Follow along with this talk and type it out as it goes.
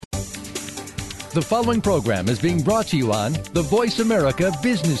The following program is being brought to you on the Voice America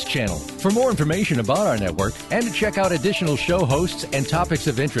Business Channel. For more information about our network and to check out additional show hosts and topics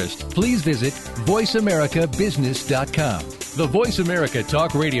of interest, please visit voiceamericabusiness.com. The Voice America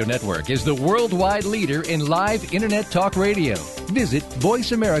Talk Radio Network is the worldwide leader in live Internet talk radio. Visit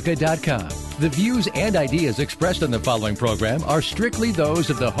voiceamerica.com. The views and ideas expressed on the following program are strictly those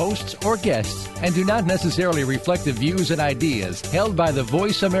of the hosts or guests and do not necessarily reflect the views and ideas held by the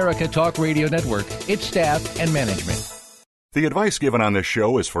Voice America Talk Radio Network, its staff, and management. The advice given on this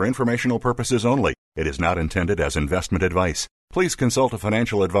show is for informational purposes only. It is not intended as investment advice. Please consult a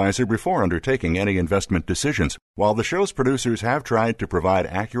financial advisor before undertaking any investment decisions. While the show's producers have tried to provide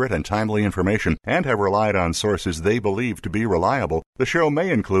accurate and timely information and have relied on sources they believe to be reliable, the show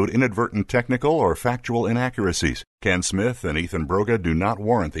may include inadvertent technical or factual inaccuracies. Ken Smith and Ethan Broga do not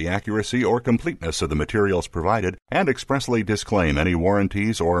warrant the accuracy or completeness of the materials provided and expressly disclaim any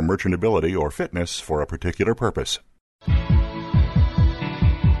warranties or merchantability or fitness for a particular purpose.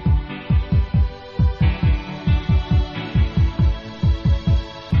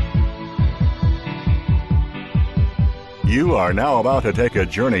 You are now about to take a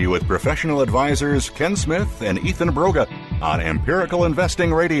journey with professional advisors Ken Smith and Ethan Broga on Empirical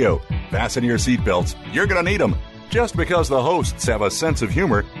Investing Radio. Fasten your seatbelts. You're going to need them. Just because the hosts have a sense of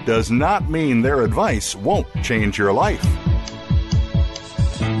humor does not mean their advice won't change your life.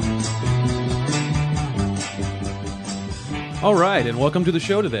 All right, and welcome to the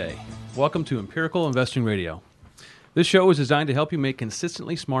show today. Welcome to Empirical Investing Radio. This show is designed to help you make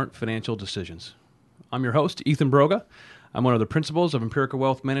consistently smart financial decisions. I'm your host, Ethan Broga. I'm one of the principals of Empirical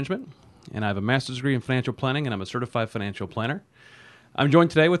Wealth Management, and I have a master's degree in financial planning, and I'm a certified financial planner. I'm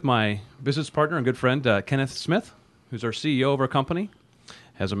joined today with my business partner and good friend, Kenneth Smith, who's our CEO of our company,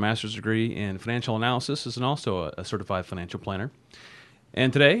 has a master's degree in financial analysis, is also a certified financial planner.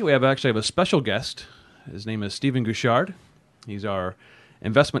 And today we have a special guest. His name is Stephen Gouchard. He's our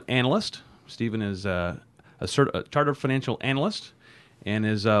investment analyst. Stephen is a chartered financial analyst and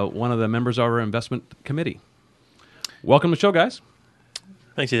is one of the members of our investment committee. Welcome to the show, guys.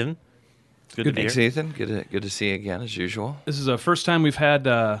 Thanks, Ethan. Good to be Thanks, here. Ethan. Good to see you again, as usual. This is the first time we've had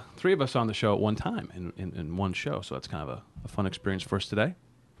three of us on the show at one time in one show, so that's kind of a fun experience for us today.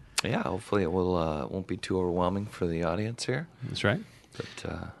 Yeah, hopefully it won't be too overwhelming for the audience here. That's right. But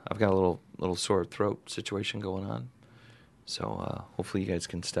I've got a little sore throat situation going on, so hopefully you guys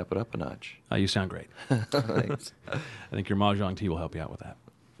can step it up a notch. You sound great. Thanks. I think your Mahjong tea will help you out with that.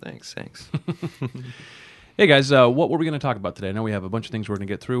 Thanks. Hey, guys, what were we going to talk about today? I know we have a bunch of things we're going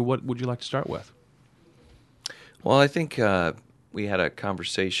to get through. What would you like to start with? Well, I think we had a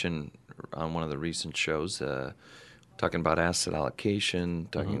conversation on one of the recent shows talking about asset allocation,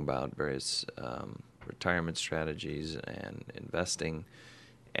 talking about various retirement strategies and investing.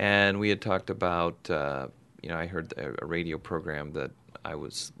 And we had talked about, I heard a radio program that I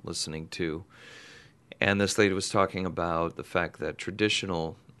was listening to, and this lady was talking about the fact that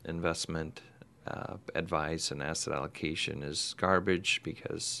traditional investment advice and asset allocation is garbage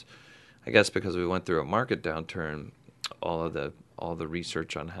because we went through a market downturn, all the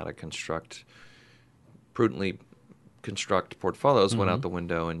research on how to prudently construct portfolios went out the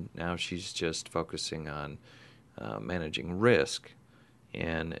window, and now she's just focusing on managing risk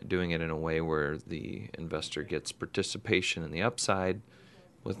and doing it in a way where the investor gets participation in the upside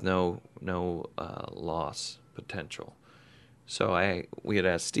with no loss potential. So we had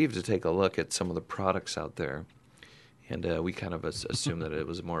asked Steve to take a look at some of the products out there, and we kind of assumed that it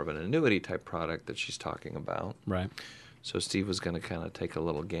was more of an annuity type product that she's talking about. Right. So Steve was going to kind of take a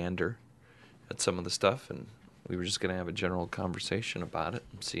little gander at some of the stuff, and we were just going to have a general conversation about it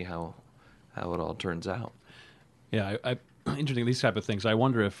and see how it all turns out. Yeah, interesting, these type of things. I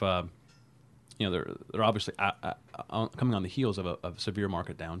wonder if, they're obviously coming on the heels of a severe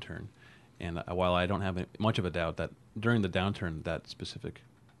market downturn. And while I don't have much of a doubt that during the downturn, that specific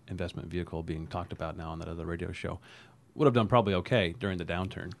investment vehicle being talked about now on that other radio show would have done probably okay during the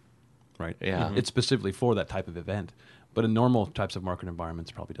downturn, right? Yeah. It's specifically for that type of event. But in normal types of market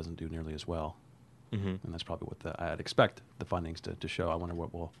environments, probably doesn't do nearly as well. Mm-hmm. And that's probably what I'd expect the findings to show. I wonder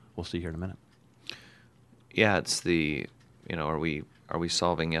what we'll see here in a minute. Yeah, it's the, are we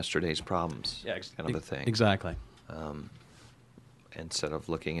solving yesterday's problems? Yeah, kind of the thing. Exactly. Instead of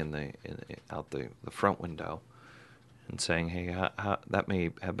looking out the front window and saying, hey, how, that may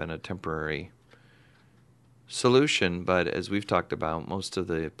have been a temporary solution, but as we've talked about, most of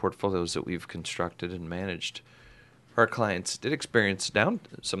the portfolios that we've constructed and managed, our clients did experience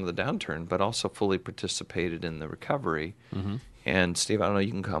some of the downturn, but also fully participated in the recovery. Mm-hmm. And Steve, I don't know,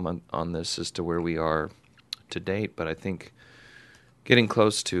 you can comment on this as to where we are to date, but I think getting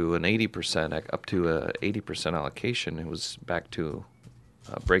close to an 80%, up to a 80% allocation. It was back to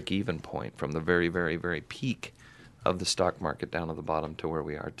a break-even point from the very, very, very peak of the stock market down to the bottom to where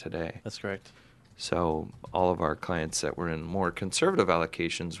we are today. That's correct. So all of our clients that were in more conservative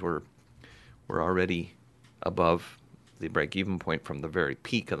allocations were already above the break-even point from the very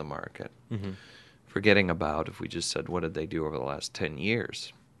peak of the market. Mm-hmm. Forgetting about, if we just said, what did they do over the last 10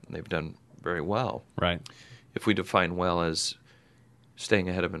 years? And they've done very well. Right. If we define well as staying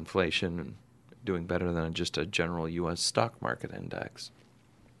ahead of inflation and doing better than just a general U.S. stock market index.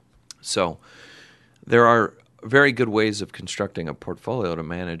 So there are very good ways of constructing a portfolio to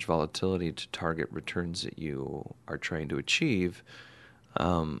manage volatility to target returns that you are trying to achieve.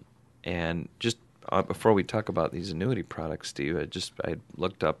 And just before we talk about these annuity products, Steve, I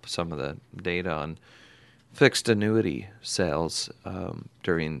looked up some of the data on fixed annuity sales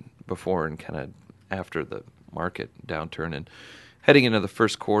before and kind of after the market downturn. And heading into the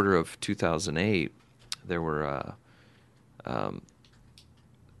first quarter of 2008, there was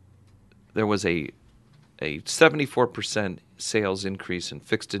a 74% sales increase in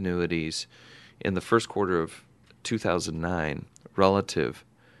fixed annuities in the first quarter of 2009 relative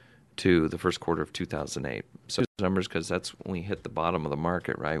to the first quarter of 2008. So numbers, because that's when we hit the bottom of the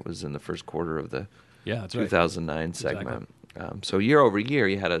market, right, was in the first quarter of the 2009 segment. Exactly. So year over year,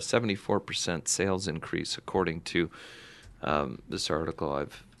 you had a 74% sales increase, according to this article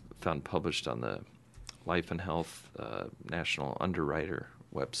I've found published on the Life and Health National Underwriter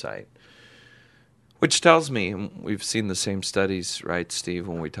website. Which tells me, and we've seen the same studies, right, Steve,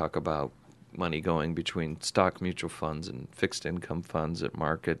 when we talk about money going between stock mutual funds and fixed income funds at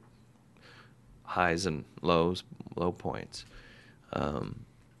market highs and low points.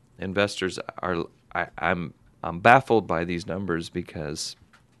 Investors are, I'm baffled by these numbers because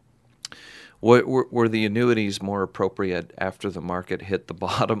were the annuities more appropriate after the market hit the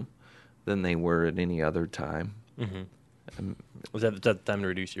bottom than they were at any other time? Mm-hmm. Was that the time to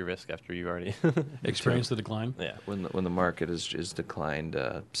reduce your risk after you already Experienced the decline? Yeah. When the market is declined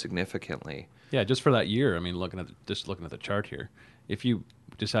significantly. Yeah, just for that year. I mean, looking at the chart here, if you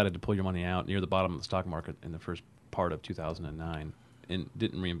decided to pull your money out near the bottom of the stock market in the first part of 2009 and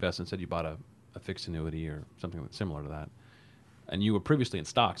didn't reinvest, instead you bought a fixed annuity or something similar to that, and you were previously in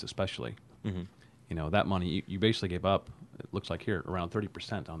stocks, especially, mm-hmm. That money you basically gave up. It looks like here around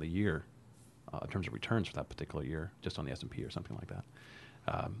 30% on the year. In terms of returns for that particular year, just on the S&P or something like that.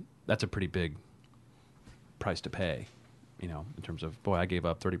 That's a pretty big price to pay, in terms of, boy, I gave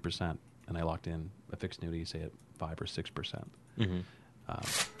up 30% and I locked in a fixed annuity, say at 5 or 6%. Mm-hmm.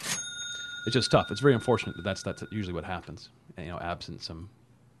 It's just tough. It's very unfortunate that that's usually what happens, absent some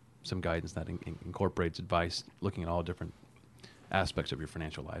guidance that incorporates advice, looking at all different aspects of your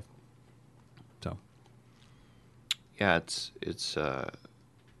financial life. So, yeah, it's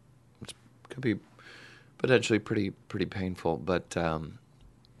could be potentially pretty painful, but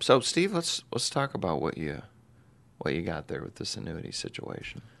so Steve, let's talk about what you got there with this annuity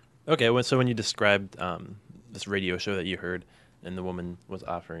situation. Okay, so when you described this radio show that you heard, and the woman was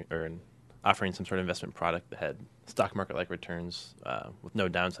offering some sort of investment product that had stock market like returns with no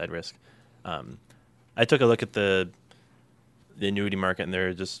downside risk, I took a look at the annuity market, and there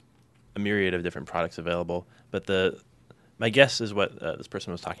are just a myriad of different products available, but my guess is what this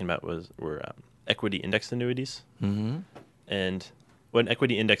person was talking about were equity indexed annuities. Mm-hmm. And what an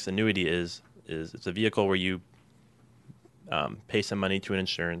equity indexed annuity is it's a vehicle where you pay some money to an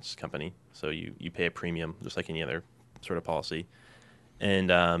insurance company. So you pay a premium just like any other sort of policy.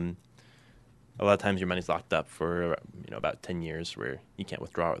 And a lot of times your money's locked up for about 10 years where you can't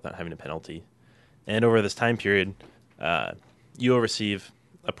withdraw it without having a penalty. And over this time period, you will receive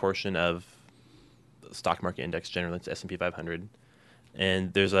a portion of stock market index, generally it's S&P 500,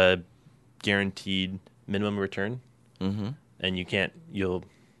 and there's a guaranteed minimum return, and you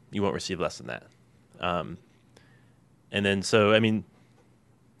won't receive less than that. And then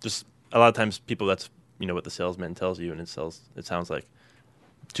just a lot of times people, that's what the salesman tells you, and it sounds like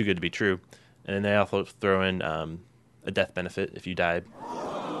too good to be true. And then they also throw in a death benefit if you die.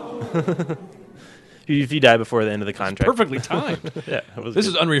 If you die before the end of the contract. Perfectly timed. Yeah, this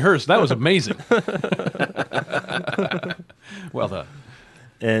is unrehearsed. That was amazing. Well done.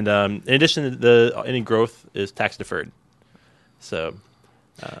 And in addition, any growth is tax deferred. So,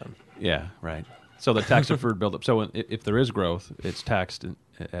 yeah, right. So the tax deferred buildup. So if there is growth, it's taxed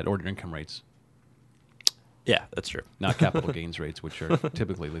at ordinary income rates. Yeah, that's true. Not capital gains rates, which are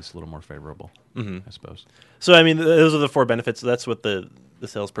typically at least a little more favorable, I suppose. So, those are the four benefits. That's what the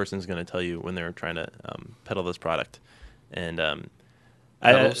salesperson is going to tell you when they're trying to peddle this product. And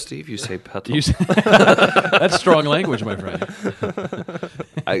Pedal, Steve? You say pedal? That's strong language, my friend.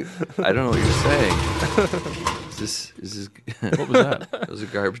 I don't know what you're saying. Is this What was that? It was a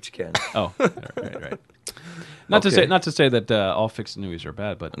garbage can. Oh, right. Not to say that all fixed annuities are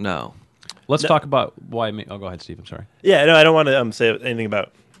bad, but No. let's talk about why. Oh, go ahead, Steve. I'm sorry. Yeah, no, I don't want to say anything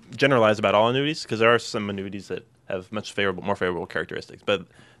about generalize about all annuities because there are some annuities that have much more favorable characteristics. But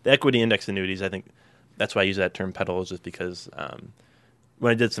the equity index annuities, I think that's why I use that term pedal, is just because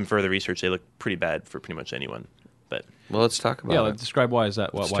when I did some further research, they look pretty bad for pretty much anyone. But Well, let's talk about it. Describe why is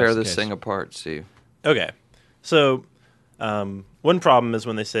that. Let's why tear is the this case? thing apart, Steve. okay, so one problem is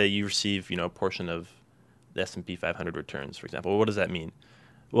when they say you receive a portion of the S&P 500 returns, for example. What does that mean?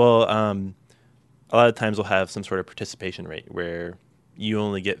 Well, a lot of times we'll have some sort of participation rate where you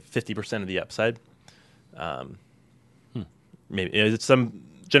only get 50% of the upside. Maybe it's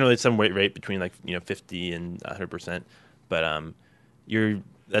generally some rate between 50 and 100%, but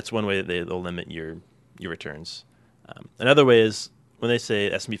that's one way that they'll limit your returns. Another way is when they say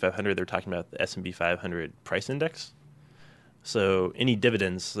S&P 500, they're talking about the S&P 500 price index. So any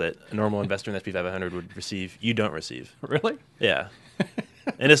dividends that a normal investor in the S&P 500 would receive, you don't receive. Really? Yeah.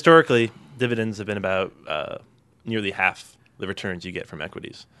 And historically, dividends have been about nearly half the returns you get from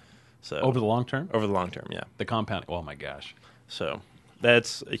equities. So Over the long term? Over the long term, yeah. The compound. Oh, my gosh. So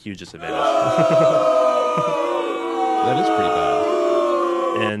that's a huge disadvantage. That is pretty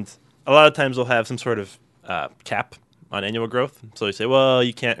bad. And a lot of times they'll have some sort of cap on annual growth. So they say, well,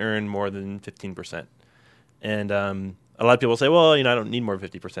 you can't earn more than 15%. And a lot of people say, well, I don't need more than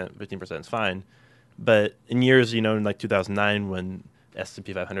 50%. 15% is fine. But in years, in 2009 when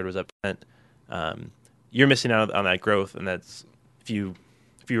S&P 500 was up 10%, you're missing out on that growth. And that's if you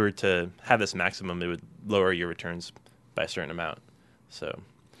were to have this maximum, it would lower your returns by a certain amount. So,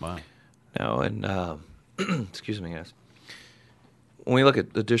 Wow. Now, and excuse me, guys. When we look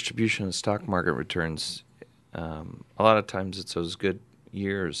at the distribution of stock market returns, a lot of times it's those good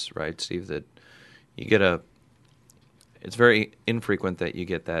years, right, Steve, that you get it's very infrequent that you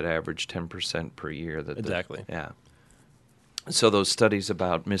get that average 10% per year. Exactly. Yeah. So those studies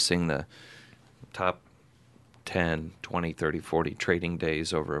about missing the top 10, 20, 30, 40 trading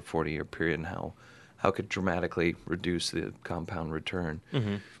days over a 40-year period and how it could dramatically reduce the compound return.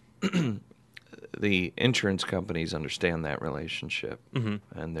 Mm-hmm. The insurance companies understand that relationship,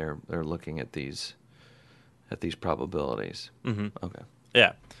 Mm-hmm. and they're looking at these probabilities. Mm-hmm. Okay.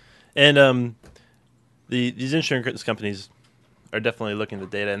 Yeah. And these insurance companies are definitely looking at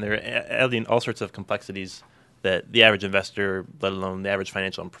the data, and they're adding all sorts of complexities that the average investor, let alone the average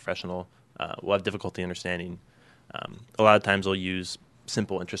financial and professional, will have difficulty understanding. A lot of times they'll use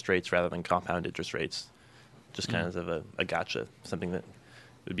simple interest rates rather than compound interest rates, just kind of a gotcha, something that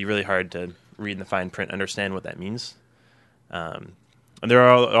would be really hard to read in the fine print, understand what that means. And there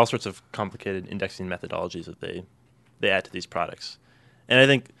are all sorts of complicated indexing methodologies that they add to these products. And I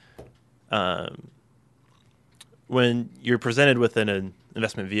think when you're presented with an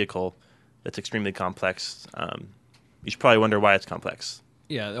investment vehicle that's extremely complex, you should probably wonder why it's complex.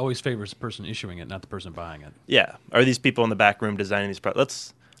 Yeah, it always favors the person issuing it, not the person buying it. Yeah. Are these people in the back room designing these products?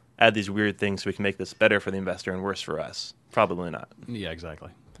 Let's add these weird things so we can make this better for the investor and worse for us. Probably not. Yeah, exactly.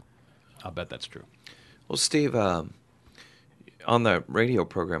 I'll bet that's true. Well, Steve, on the radio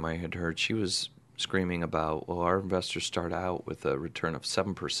program I had heard, she was screaming about, well, our investors start out with a return of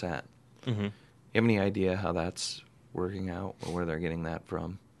 7%. Mm-hmm. You have any idea how that's working out or where they're getting that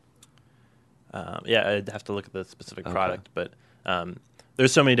from? Yeah, I'd have to look at the specific product, but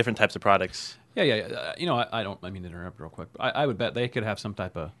there's so many different types of products. Yeah. I don't. I mean to interrupt real quick. I would bet they could have some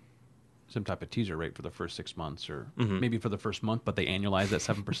type of teaser rate for the first 6 months, or maybe for the first month, but they annualize that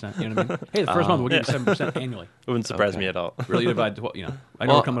 7%. You know what I mean? Hey, the first month we'll give you 7% annually. It wouldn't surprise me at all. Really divide. I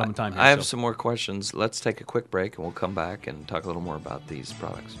know we're coming up on time here. I have some more questions. Let's take a quick break, and we'll come back and talk a little more about these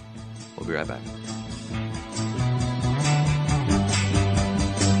products. We'll be right back.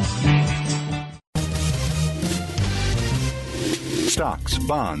 Stocks,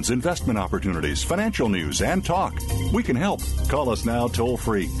 bonds, investment opportunities, financial news, and talk. We can help. Call us now toll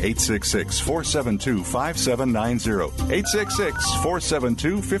free, 866-472-5790.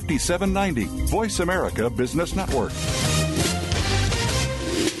 866-472-5790. Voice America Business Network.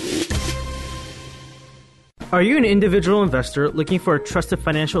 Are you an individual investor looking for a trusted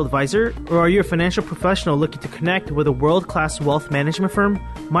financial advisor? Or are you a financial professional looking to connect with a world-class wealth management firm?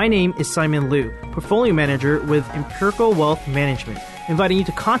 My name is Simon Liu, Portfolio Manager with Empirical Wealth Management, inviting you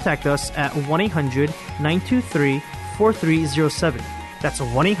to contact us at 1-800-923-4307. That's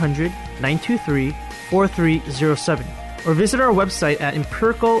 1-800-923-4307. Or visit our website at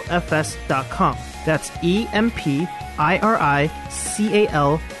empiricalfs.com. That's EMPIRICALFS.com.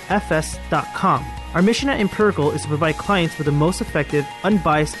 IRICALFS.com. Our mission at Empirical is to provide clients with the most effective,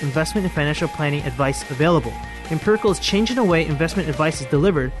 unbiased investment and financial planning advice available. Empirical is changing the way investment advice is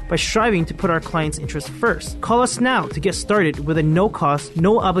delivered by striving to put our clients' interests first. Call us now to get started with a no-cost,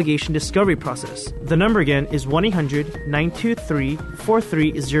 no-obligation discovery process. The number again is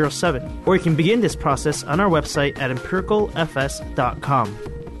 1-800-923-4307, or you can begin this process on our website at empiricalfs.com.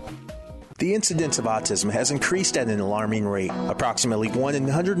 The incidence of autism has increased at an alarming rate. Approximately 1 in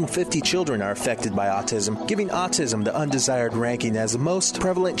 150 children are affected by autism, giving autism the undesired ranking as the most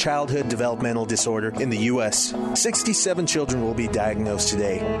prevalent childhood developmental disorder in the U.S. 67 children will be diagnosed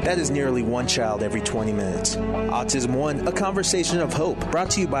today. That is nearly one child every 20 minutes. Autism One, a conversation of hope, brought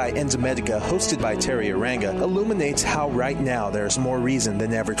to you by Enzymedica, hosted by Terry Aranga, illuminates how right now there is more reason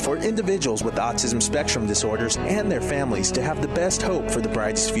than ever for individuals with autism spectrum disorders and their families to have the best hope for the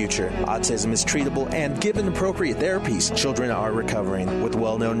brightest future. Autism is treatable, and given appropriate therapies, children are recovering. With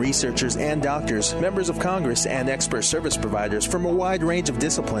well-known researchers and doctors, members of Congress, and expert service providers from a wide range of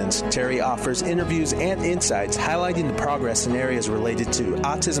disciplines, Terry offers interviews and insights highlighting the progress in areas related to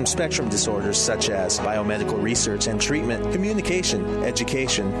autism spectrum disorders such as biomedical research and treatment, communication,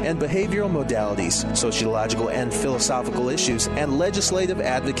 education, and behavioral modalities, sociological and philosophical issues, and legislative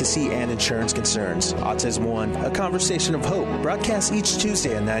advocacy and insurance concerns. Autism One, a conversation of hope, broadcasts each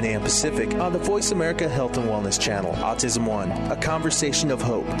Tuesday at 9 a.m. Pacific on the Voice America Health and Wellness channel. Autism One, a conversation of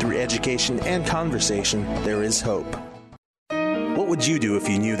hope. Through education and conversation, there is hope. What would you do if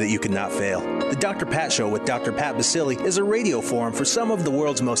you knew that you could not fail? The Dr. Pat Show with Dr. Pat Basili is a radio forum for some of the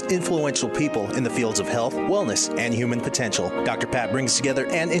world's most influential people in the fields of health, wellness, and human potential. Dr. Pat brings together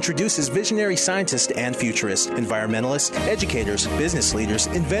and introduces visionary scientists and futurists, environmentalists, educators, business leaders,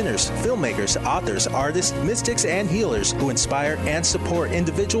 inventors, filmmakers, authors, artists, mystics, and healers who inspire and support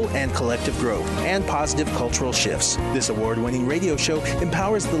individual and collective growth and positive cultural shifts. This award-winning radio show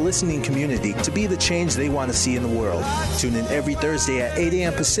empowers the listening community to be the change they want to see in the world. Tune in every Thursday at 8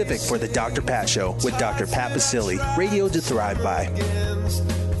 a.m. Pacific for the Dr. Pat Show with Dr. Pat Basili, radio to thrive by.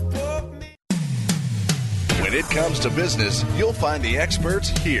 When it comes to business, you'll find the experts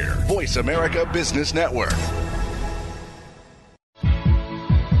here. Voice America Business Network.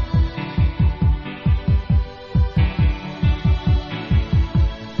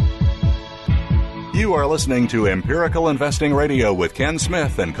 You are listening to Empirical Investing Radio with Ken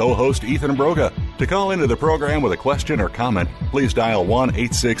Smith and co-host Ethan Broga. To call into the program with a question or comment, please dial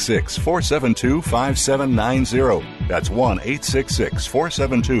 1-866-472-5790. That's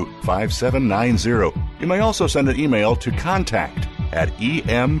 1-866-472-5790. You may also send an email to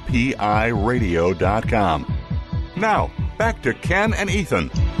contact@empiradio.com. Now, back to Ken and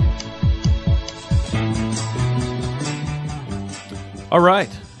Ethan. All right,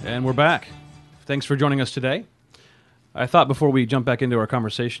 and we're back. Thanks for joining us today. I thought before we jump back into our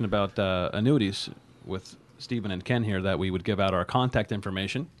conversation about annuities with Stephen and Ken here that we would give out our contact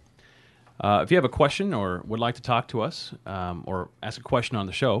information. If you have a question or would like to talk to us or ask a question on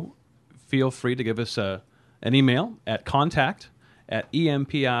the show, feel free to give us an email at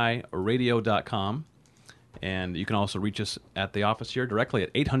contact@empiradio.com. And you can also reach us at the office here directly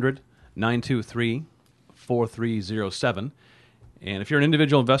at 800-923-4307. And if you're an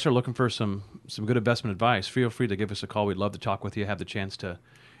individual investor looking for some good investment advice, feel free to give us a call. We'd love to talk with you, have the chance to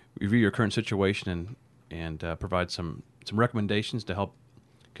review your current situation and provide some recommendations to help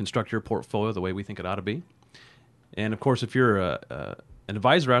construct your portfolio the way we think it ought to be. And, of course, if you're an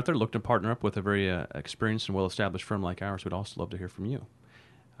advisor out there looking to partner up with a very experienced and well-established firm like ours, we'd also love to hear from you.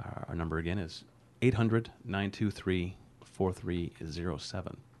 Our number, again, is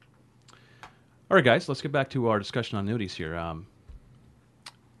 800-923-4307. All right, guys, let's get back to our discussion on annuities here.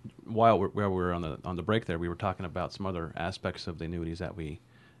 While we're on the break there, we were talking about some other aspects of the annuities that we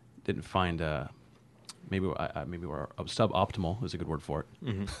didn't find maybe were suboptimal is a good word for it.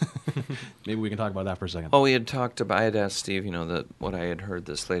 Mm-hmm. Maybe we can talk about that for a second. Well, we had talked about. I had asked Steve. That what I had heard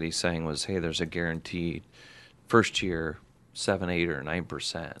this lady saying was, "Hey, there's a guaranteed first year 7, 8, or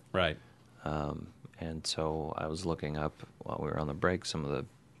 9%." Right. And so I was looking up while we were on the break some of the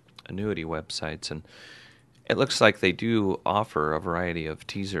annuity websites, and it looks like they do offer a variety of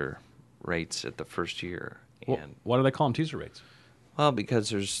teaser rates at the first year. And why do they call them teaser rates? Well,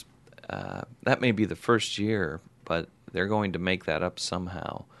 because there's that may be the first year, but they're going to make that up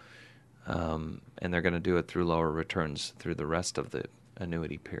somehow, and they're going to do it through lower returns through the rest of the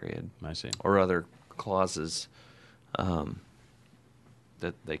annuity period. I see. Or other clauses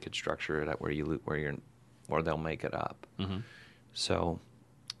that they could structure it at where they'll make it up. Mm-hmm. So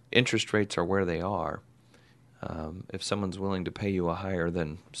interest rates are where they are. If someone's willing to pay you a higher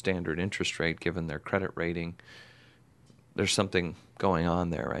than standard interest rate given their credit rating, there's something going on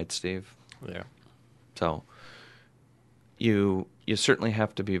there, right, Steve? Yeah. So you certainly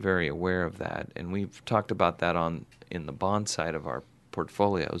have to be very aware of that, and we've talked about that in the bond side of our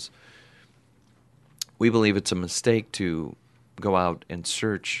portfolios. We believe it's a mistake to go out and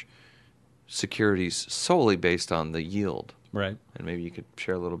search securities solely based on the yield. Right. And maybe you could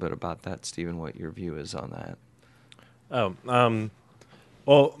share a little bit about that, Stephen, what your view is on that.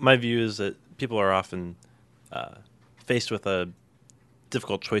 Well, my view is that people are often faced with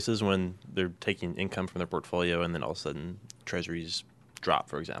difficult choices when they're taking income from their portfolio and then all of a sudden treasuries drop,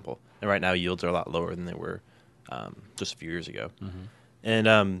 for example. And right now yields are a lot lower than they were just a few years ago. Mm-hmm.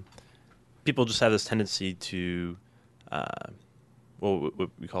 And people just have this tendency to, what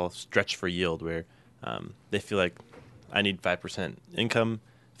we call stretch for yield, where they feel like I need 5% income.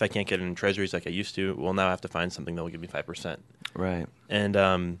 If I can't get it in treasuries like I used to, well, now I have to find something that will give me 5%. Right. And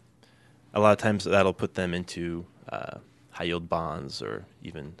a lot of times that'll put them into high yield bonds or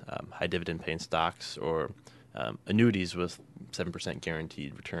even high dividend paying stocks or annuities with 7%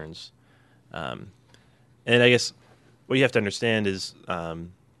 guaranteed returns. And I guess what you have to understand is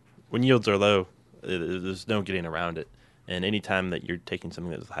when yields are low, there's no getting around it. And any time that you're taking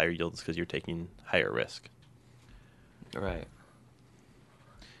something that's higher yield, it's because you're taking higher risk. Right.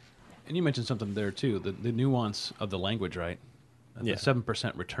 And you mentioned something there, too, the nuance of the language, right? The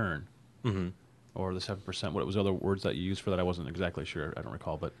 7% return. Mm-hmm. Or the 7%, what was the other words that you used for that? I wasn't exactly sure. I don't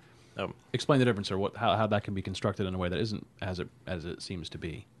recall. But explain the difference or how that can be constructed in a way that isn't as it seems to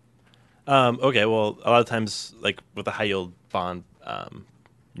be. Okay, well, a lot of times, like with a high-yield bond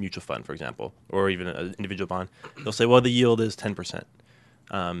mutual fund, for example, or even an individual bond, they'll say, well, the yield is 10%.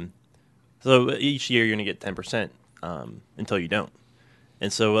 So each year you're going to get 10% until you don't.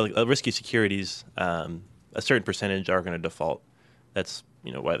 And so risky securities, a certain percentage are going to default. That's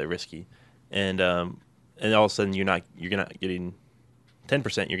why they're risky. And all of a sudden you're not getting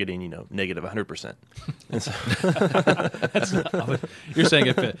 10%, you're getting negative 100%. And so That's not, you're saying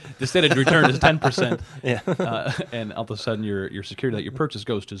if the stated return is 10%, and all of a sudden your security that you purchase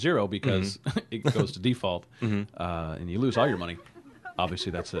goes to zero because it goes to default, and you lose all your money.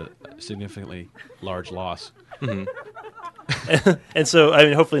 Obviously, that's a significantly large loss. Mm-hmm. And so, I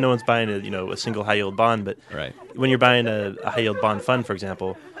mean, hopefully, no one's buying a single high yield bond, but when you're buying a high yield bond fund, for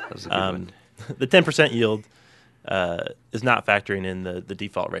example, the 10% yield is not factoring in the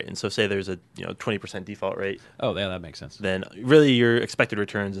default rate. And so, say there's a 20% default rate. Oh, yeah, that makes sense. Then, really, your expected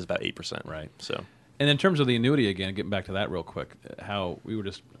returns is about 8%. Right. So, and in terms of the annuity, again, getting back to that real quick, how we were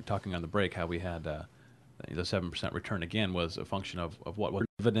just talking on the break, how we had the 7% return again was a function of what was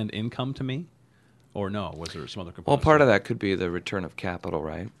dividend income to me. Or no? Was there some other components? Well, part of that could be the return of capital,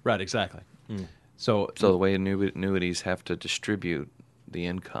 right? Right, exactly. Mm. So the way annuities have to distribute the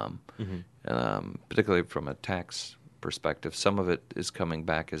income, particularly from a tax perspective, some of it is coming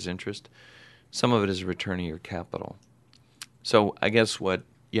back as interest, some of it is returning your capital. So I guess what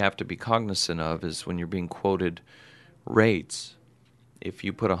you have to be cognizant of is when you're being quoted rates, if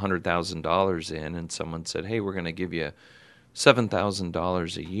you put $100,000 in and someone said, hey, we're going to give you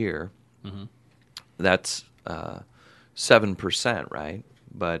 $7,000 a year, that's 7%, right?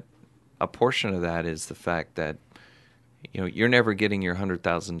 But a portion of that is the fact that you're never getting your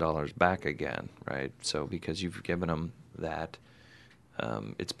 $100,000 back again, right? So because you've given them that,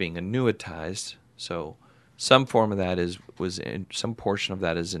 it's being annuitized. So some form of that some portion of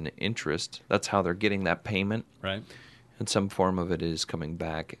that is an interest. That's how they're getting that payment, right? And some form of it is coming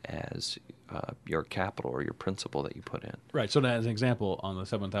back as your capital or your principal that you put in. Right. So as an example, on the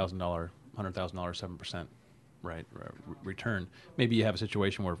 $7,000, $100,000, 7%, right, return, maybe you have a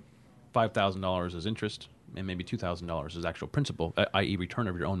situation where $5,000 is interest and maybe $2,000 is actual principal, i.e. return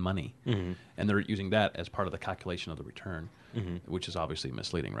of your own money. Mm-hmm. And they're using that as part of the calculation of the return, which is obviously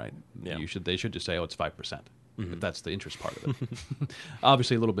misleading, right? Yeah. They should just say, it's 5%, if that's the interest part of it.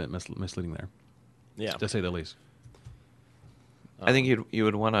 Obviously a little bit misleading there, to say the least. I think you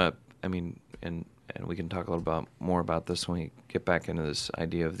would want to, and we can talk a little more about this when we get back into this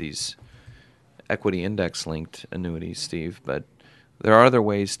idea of these equity index linked annuities, Steve. But there are other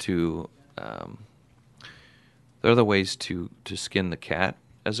ways to skin the cat,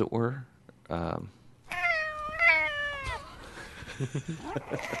 as it were. Wow.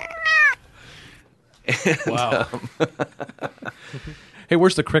 Hey,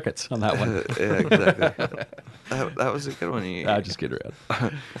 where's the crickets on that one? Yeah, exactly. That was a good one. I just get around.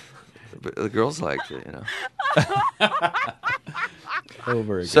 But the girls liked it, Oh,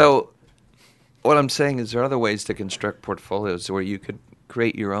 very good. So what I'm saying is there are other ways to construct portfolios where you could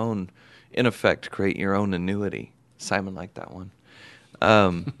create your own annuity. Simon liked that one.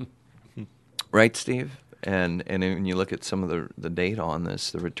 Right, Steve? And when you look at some of the data on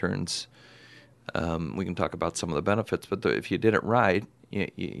this, the returns, we can talk about some of the benefits, but if you did it right,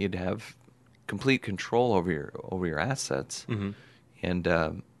 you'd have complete control over your assets,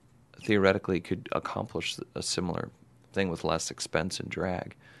 and theoretically could accomplish a similar thing with less expense and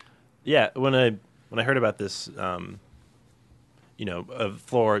drag. Yeah, when I heard about this, a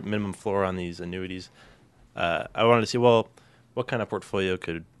minimum floor on these annuities, I wanted to see, well, what kind of portfolio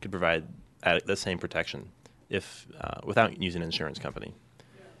could provide the same protection if without using an insurance company.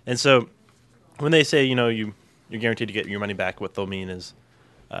 And so when they say, you're guaranteed to get your money back, what they'll mean is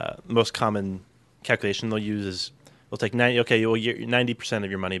the most common calculation they'll use is they'll take 90% of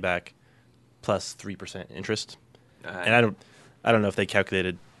your money back plus 3% interest. And I don't know if they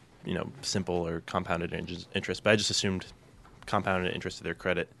calculated, simple or compounded interest, but I just assumed compounded interest to their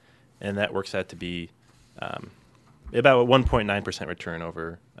credit, and that works out to be about a 1.9% return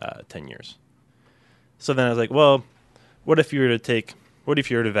over 10 years. So then I was like, well, what if you were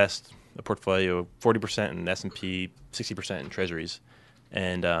to invest a portfolio 40% in S&P, 60% in Treasuries,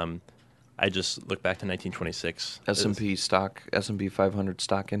 and I just looked back to 1926. S&P 500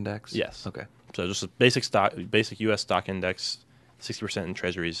 stock index? Yes. Okay. So just a basic U.S. stock index, 60% in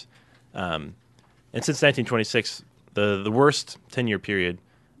Treasuries. And since 1926, the worst 10-year period,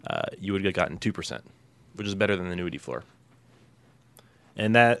 you would have gotten 2%, which is better than the annuity floor.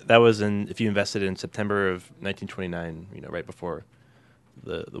 And that was if you invested in September of 1929, right before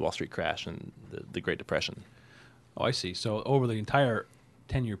the Wall Street crash and the Great Depression. Oh, I see. So over the entire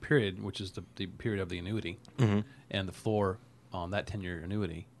 10-year period, which is the period of the annuity, and the floor on that 10-year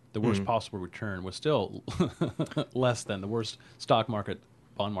annuity, the worst possible return was still less than the worst stock market,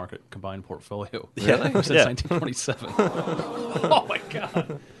 bond market combined portfolio since 1927. Oh, my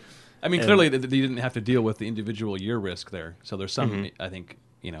God. I mean, clearly they didn't have to deal with the individual year risk there. So there's some, I think,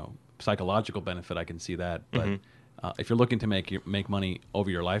 psychological benefit. I can see that. But if you're looking to make money over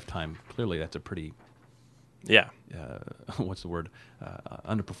your lifetime, clearly that's a pretty, what's the word,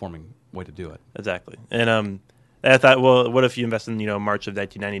 underperforming way to do it. Exactly. And I thought, well, what if you invest in, March of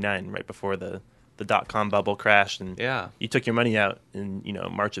 1999, right before the dot-com bubble crashed, and you took your money out in,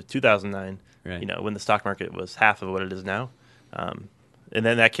 March of 2009, right. When the stock market was half of what it is now. And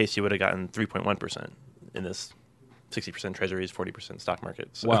then in that case, you would have gotten 3.1% in this 60% Treasuries, 40% stock market.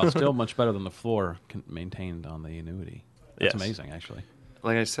 So. Wow, still much better than the floor maintained on the annuity. That's amazing, actually.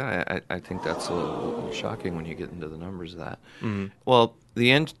 Like I said, I think that's a little shocking when you get into the numbers of that. Well,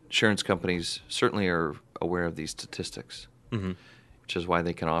 the insurance companies certainly are aware of these statistics, which is why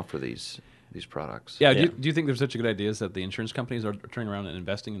they can offer these products. Yeah, do you think there's such a good idea that the insurance companies are turning around and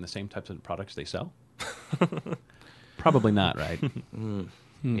investing in the same types of products they sell? Probably not, right?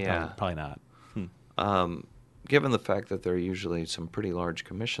 Yeah. Probably not. Given the fact that there are usually some pretty large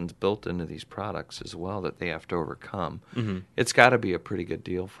commissions built into these products as well that they have to overcome, it's got to be a pretty good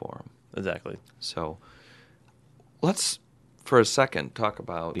deal for them. Exactly. So let's, for a second, talk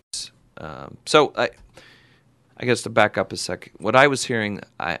about these. So I guess to back up a second, what I was hearing,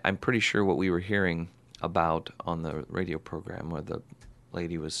 I'm pretty sure what we were hearing about on the radio program where the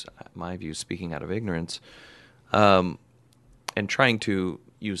lady was, in my view, speaking out of ignorance, and trying to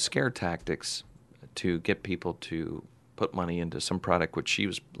use scare tactics to get people to put money into some product which she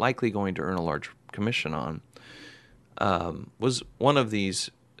was likely going to earn a large commission on, was one of these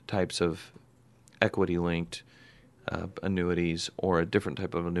types of equity-linked annuities or a different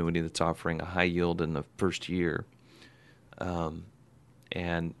type of annuity that's offering a high yield in the first year.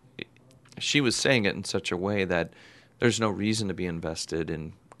 And she was saying it in such a way that there's no reason to be invested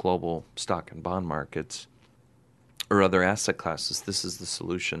in global stock and bond markets or other asset classes. This is the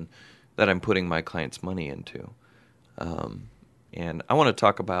solution that I'm putting my clients' money into. And I want to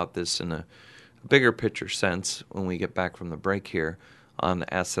talk about this in a bigger picture sense when we get back from the break here on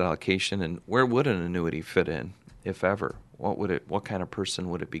asset allocation and where would an annuity fit in, if ever? What kind of person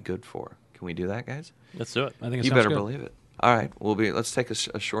would it be good for? Can we do that, guys? Let's do it. I think you better believe it. All right, let's take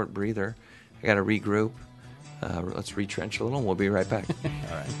a short breather. I got to regroup. Let's retrench a little, and we'll be right back.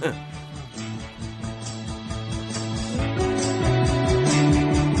 All right.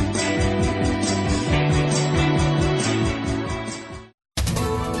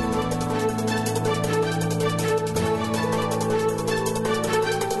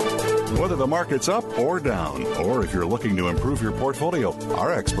 Whether the market's up or down, or if you're looking to improve your portfolio,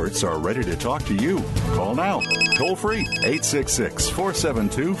 our experts are ready to talk to you. Call now. Toll free,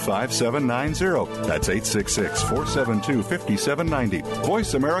 866-472-5790. That's 866-472-5790.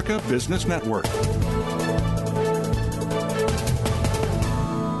 Voice America Business Network.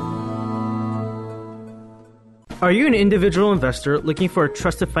 Are you an individual investor looking for a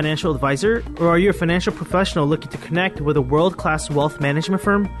trusted financial advisor, or are you a financial professional looking to connect with a world-class wealth management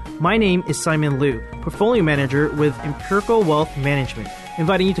firm? My name is Simon Liu, portfolio manager with Empirical Wealth Management,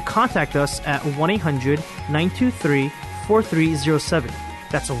 inviting you to contact us at 1-800-923-4307.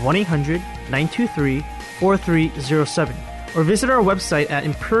 That's 1-800-923-4307. Or visit our website at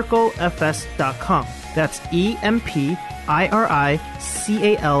empiricalfs.com. That's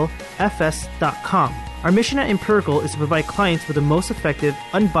EMPIRICALFS.com. Our mission at Empirical is to provide clients with the most effective,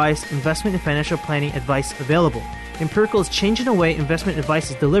 unbiased investment and financial planning advice available. Empirical is changing the way investment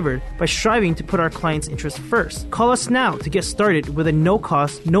advice is delivered by striving to put our clients' interests first. Call us now to get started with a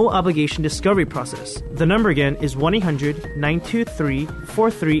no-cost, no-obligation discovery process. The number again is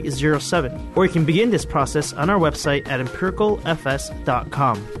 1-800-923-4307. Or you can begin this process on our website at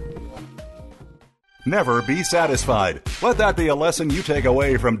empiricalfs.com. Never be satisfied. Let that be a lesson you take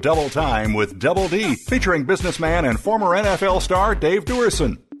away from Double Time with Double D, featuring businessman and former NFL star Dave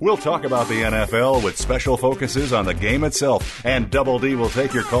Duerson. We'll talk about the NFL with special focuses on the game itself, and Double D will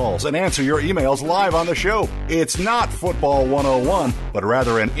take your calls and answer your emails live on the show. It's not Football 101, but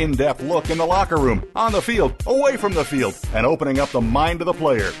rather an in-depth look in the locker room, on the field, away from the field, and opening up the mind of the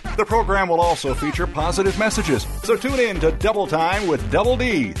player. The program will also feature positive messages, so tune in to Double Time with Double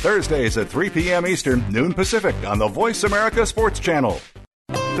D, Thursdays at 3 p.m. Eastern, noon Pacific, on the Voice America Sports Channel.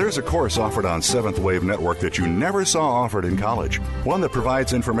 There's a course offered on Seventh Wave Network that you never saw offered in college. One that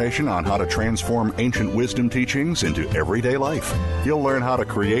provides information on how to transform ancient wisdom teachings into everyday life. You'll learn how to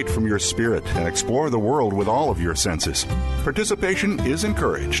create from your spirit and explore the world with all of your senses. Participation is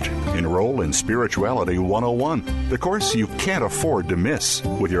encouraged. Enroll in Spirituality 101, the course you can't afford to miss,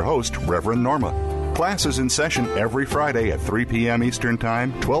 with your host, Reverend Norma. Class is in session every Friday at 3 p.m. Eastern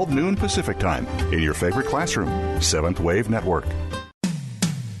Time, 12 noon Pacific Time, in your favorite classroom, Seventh Wave Network.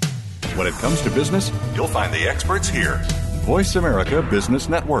 When it comes to business, you'll find the experts here. Voice America Business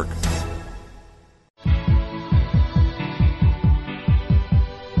Network.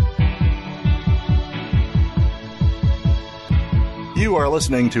 You are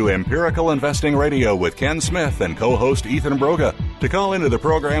listening to Empirical Investing Radio with Ken Smith and co-host Ethan Broga. To call into the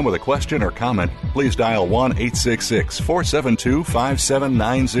program with a question or comment, please dial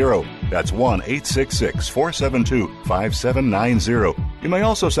 1-866-472-5790. That's 1-866-472-5790. You may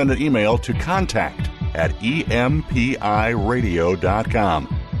also send an email to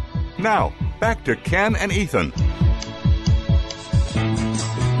contact@empiradio.com. Now, back to Ken and Ethan.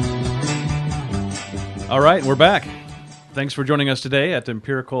 All right, we're back. Thanks for joining us today at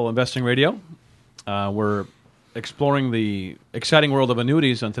Empirical Investing Radio. We're exploring the exciting world of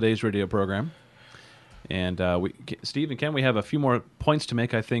annuities on today's radio program. And Steve and Ken, we have a few more points to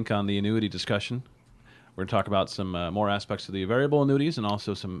make, I think, on the annuity discussion. We're going to talk about some more aspects of the variable annuities and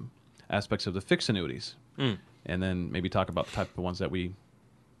also some aspects of the fixed annuities. And then maybe talk about the type of ones that we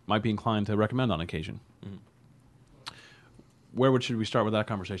might be inclined to recommend on occasion. Where should we start with that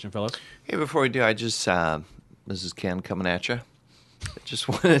conversation, fellas? Hey, before we do, I just, this is Ken coming at you. I just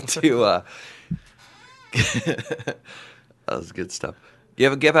wanted to, that was good stuff.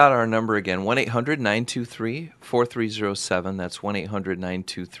 Give out our number again, 1-800-923-4307. That's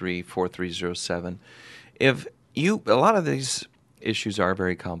 1-800-923-4307. A lot of these issues are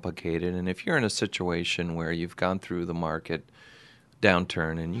very complicated, and if you're in a situation where you've gone through the market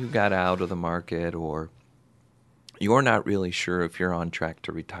downturn and you got out of the market, or you're not really sure if you're on track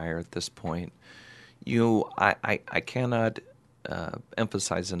to retire at this point, I cannot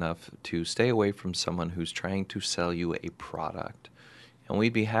emphasize enough to stay away from someone who's trying to sell you a product. And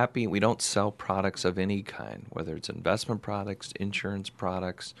we'd be happy. We don't sell products of any kind, whether it's investment products, insurance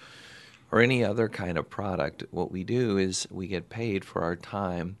products, or any other kind of product. What we do is we get paid for our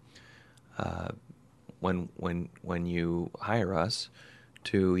time when you hire us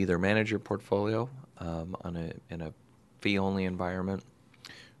to either manage your portfolio in a fee-only environment,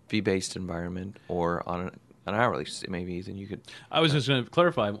 fee-based environment, or on an hourly. Maybe, Ethan, you could... I was just going to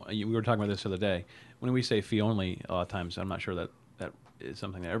clarify. We were talking about this the other day. When we say fee-only, a lot of times I'm not sure that is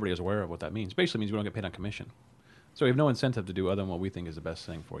something that everybody is aware of what that means. Basically, it means we don't get paid on commission. So we have no incentive to do other than what we think is the best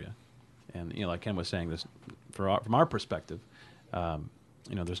thing for you. And like Ken was saying, this from our perspective,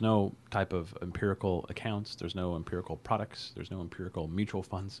 there's no type of empirical accounts. There's no empirical products. There's no empirical mutual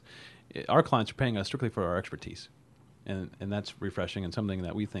funds. Our clients are paying us strictly for our expertise, and that's refreshing and something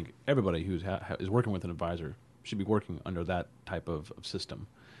that we think everybody who is working with an advisor should be working under that type of system,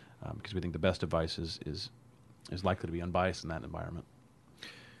 because we think the best advice is likely to be unbiased in that environment.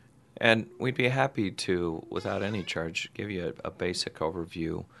 And we'd be happy to, without any charge, give you a basic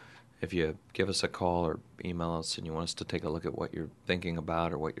overview. If you give us a call or email us and you want us to take a look at what you're thinking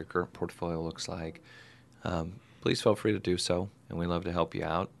about or what your current portfolio looks like, please feel free to do so, and we love to help you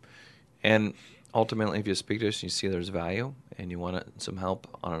out. And ultimately, if you speak to us and you see there's value and you want some help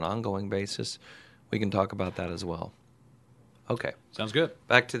on an ongoing basis, we can talk about that as well. Okay. Sounds good.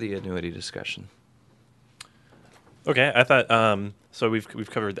 Back to the annuity discussion. Okay, I thought so. We've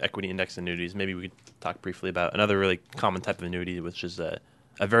covered the equity index annuities. Maybe we could talk briefly about another really common type of annuity, which is a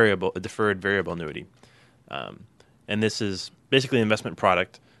deferred variable annuity. And this is basically an investment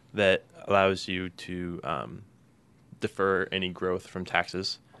product that allows you to defer any growth from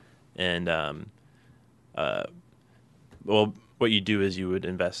taxes. And what you do is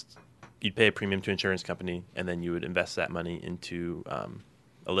you'd pay a premium to an insurance company, and then you would invest that money into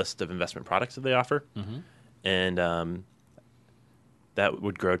a list of investment products that they offer. Mm-hmm. And that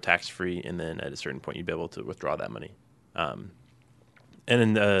would grow tax-free, and then at a certain point, you'd be able to withdraw that money. And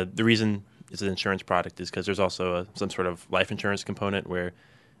then the reason it's an insurance product is because there's also some sort of life insurance component where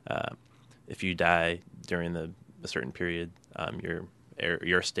if you die during a certain period,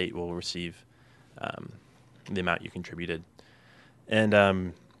 your estate will receive the amount you contributed. And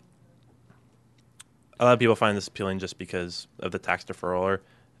a lot of people find this appealing just because of the tax deferral, or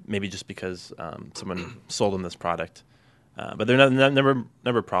maybe just because someone sold them this product. But there are a number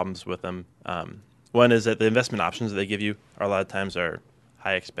of problems with them. One is that the investment options that they give you a lot of times are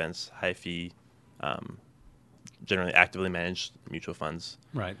high expense, high fee, generally actively managed mutual funds.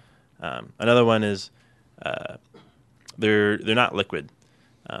 Right. Another one is they're not liquid.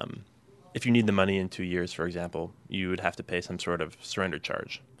 If you need the money in 2 years, for example, you would have to pay some sort of surrender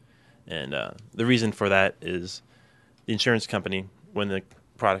charge. And the reason for that is the insurance company, when the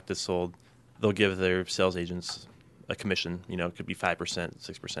product is sold, they'll give their sales agents a commission. It could be 5%,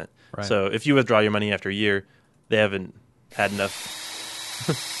 6%. Right. So if you withdraw your money after a year, they haven't had enough.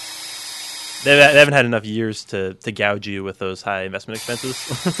 They haven't had enough years to gouge you with those high investment expenses.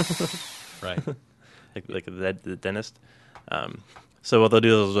 Right. like the dentist. So what they'll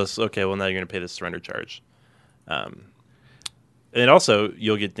do is just, okay, well, now you're going to pay this surrender charge. And also,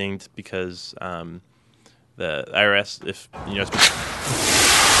 you'll get dinged because the IRS, if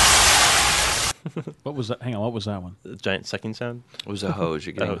What was that? Hang on, what was that one? the giant sucking sound. It was a hose.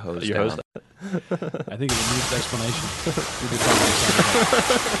 You're getting hosed Your down. I think it needs explanation. We could talk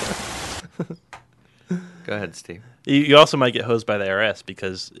about it. Go ahead, Steve. You also might get hosed by the IRS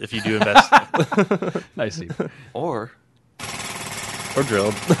because if you do invest Nice, Steve. Or or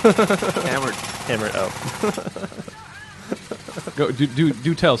drilled, hammered. Oh, Go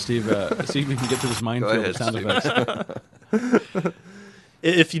do tell, Steve. See if we can get to this minefield of sound effects.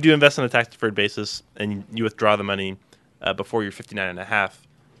 if you do invest on a tax deferred basis and you withdraw the money before you're 59 and a half,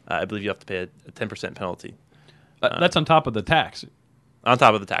 I believe you have to pay a 10% penalty. That's on top of the tax. On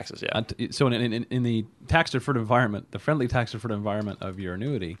top of the taxes, yeah. So in the tax deferred environment, the friendly tax deferred environment of your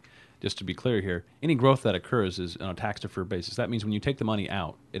annuity, just to be clear here, any growth that occurs is on a tax deferred basis. That means when you take the money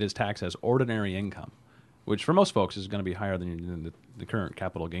out, it is taxed as ordinary income, which for most folks is going to be higher than the current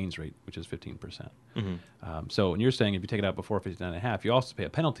capital gains rate, which is 15%. Mm-hmm. So when you're saying if you take it out before 59 and a half, you also pay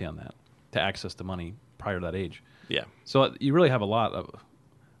a penalty on that to access the money prior to that age. Yeah. So you really have a lot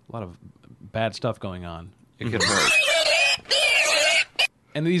of bad stuff going on. It could hurt.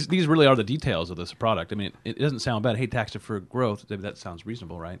 And these really are the details of this product. I mean, it doesn't sound bad. Hey, tax deferred growth, that sounds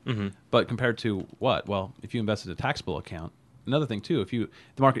reasonable, right? Mm-hmm. But compared to what? Well, if you invest in a taxable account, another thing too, if the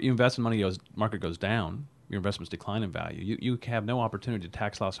market you invest in money, market goes down, your investments decline in value. You have no opportunity to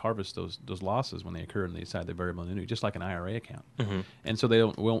tax loss harvest those losses when they occur inside the variable annuity, just like an IRA account. Mm-hmm. And so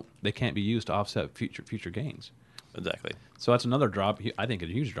they can't be used to offset future gains. Exactly. So that's another I think a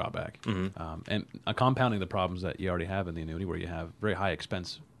huge drawback. Mm-hmm. And compounding the problems that you already have in the annuity, where you have very high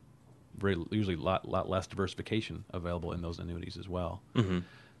expense, usually a lot less diversification available in those annuities as well. Mm-hmm.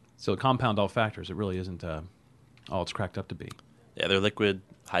 So compound all factors, it really isn't all it's cracked up to be. Yeah, they're liquid,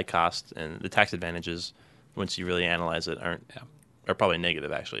 high cost, and the tax advantages, once you really analyze it, are probably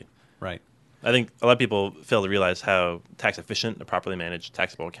negative, actually. Right. I think a lot of people fail to realize how tax efficient a properly managed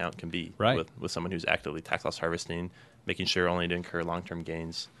taxable account can be with someone who's actively tax loss harvesting, making sure only to incur long-term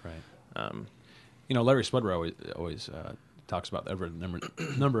gains. Right. Larry Swedroe always talks about every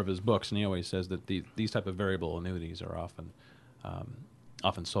number of his books, and he always says that these type of variable annuities are often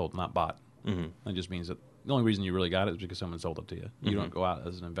sold, not bought. Mm-hmm. That just means that the only reason you really got it is because someone sold it to you. You don't go out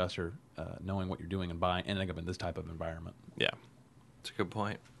as an investor knowing what you're doing and buying, ending up in this type of environment. Yeah. That's a good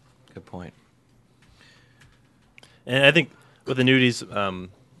point. Good point. And I think with annuities,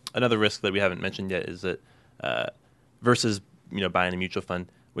 another risk that we haven't mentioned yet is that versus buying a mutual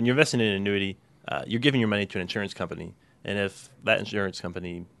fund, when you're investing in an annuity, you're giving your money to an insurance company, and if that insurance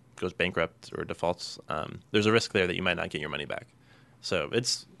company goes bankrupt or defaults, there's a risk there that you might not get your money back. So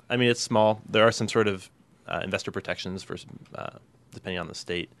it's small. There are some sort of investor protections for depending on the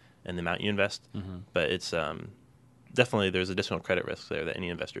state and the amount you invest. But it's definitely there's additional credit risks there that any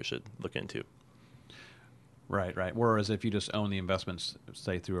investor should look into. Right. Whereas if you just own the investments,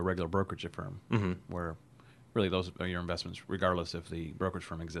 say through a regular brokerage firm, where really those are your investments, regardless if the brokerage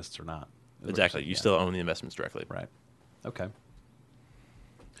firm exists or not. Exactly. You still own the investments directly. Right. Okay.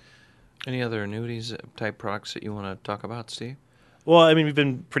 Any other annuities type products that you want to talk about, Steve? Well, I mean, we've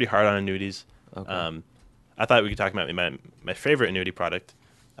been pretty hard on annuities. Okay. I thought we could talk about my favorite annuity product,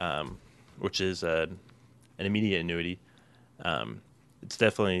 which is an immediate annuity.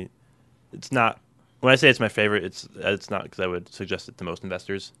 It's not. When I say it's my favorite, it's not because I would suggest it to most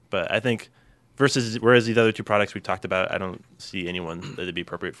investors. But I think whereas the other two products we talked about, I don't see anyone that it'd be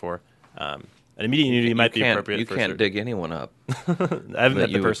appropriate for. An immediate annuity might be appropriate. You can't dig anyone up. I haven't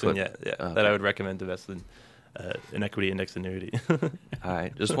met the person yet that I would recommend to invest in an equity index annuity. All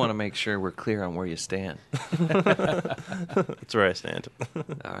right. Just want to make sure we're clear on where you stand. That's where I stand.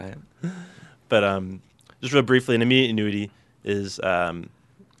 All right. But just real briefly, an immediate annuity is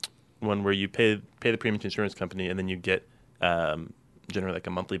one where you pay the premium to insurance company and then you get generally like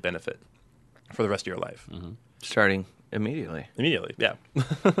a monthly benefit for the rest of your life. Starting immediately. Immediately, yeah.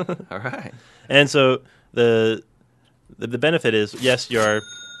 All right. And so the benefit is, yes, you are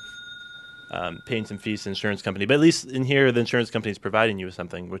paying some fees to the insurance company, but at least in here, the insurance company is providing you with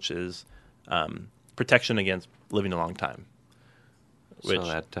something, which is protection against living a long time. So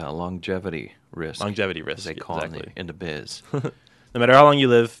that longevity risk. Longevity risk, as they call exactly. in the biz. No matter how long you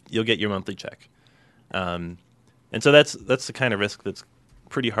live, you'll get your monthly check. And so that's the kind of risk that's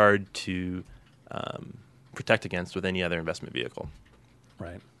pretty hard to protect against with any other investment vehicle.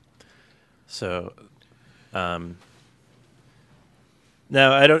 Right. So now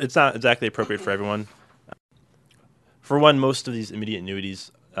it's not exactly appropriate for everyone. For one, most of these immediate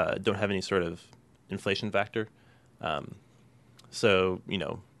annuities don't have any sort of inflation factor. So,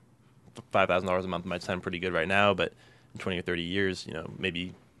 $5,000 a month might sound pretty good right now, but in 20 or 30 years, maybe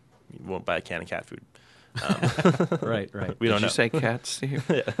you won't buy a can of cat food. Right. We don't Did know. you say cats, Steve?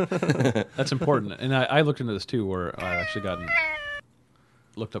 That's important. And I looked into this too, where I actually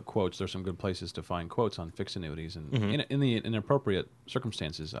looked up quotes. There's some good places to find quotes on fixed annuities, and in appropriate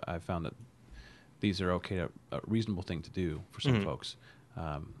circumstances, I found that these are a reasonable thing to do for some folks.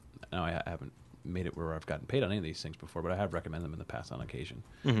 Now I haven't made it where I've gotten paid on any of these things before, but I have recommended them in the past on occasion.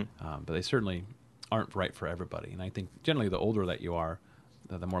 But they certainly aren't right for everybody. And I think generally the older that you are,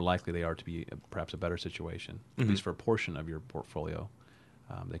 the more likely they are to be perhaps a better situation, at least for a portion of your portfolio.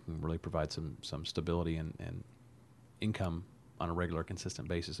 They can really provide some stability and income on a regular, consistent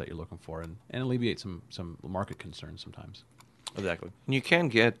basis that you're looking for, and alleviate some market concerns sometimes. Exactly. And you can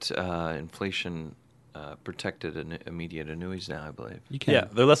get inflation protected immediate annuities now, I believe. You can. Yeah,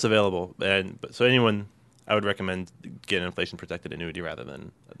 they're less available. So anyone, I would recommend get an inflation protected annuity rather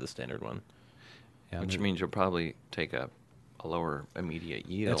than the standard one. Yeah, Which means you'll probably take a lower immediate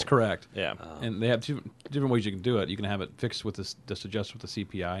yield. that's correct. Yeah. And they have two different ways you can do it. You can have it fixed with just adjust with the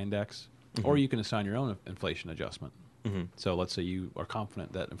CPI index, or you can assign your own inflation adjustment. So let's say you are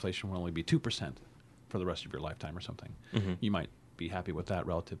confident that inflation will only be 2% for the rest of your lifetime or something. You might be happy with that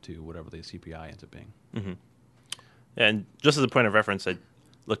relative to whatever the CPI ends up being. And just as a point of reference, I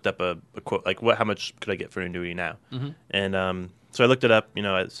looked up a quote, like how much could I get for an annuity now? And so I looked it up.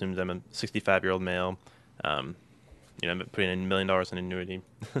 I assumed I'm a 65-year-old male. I'm putting in $1 million in annuity.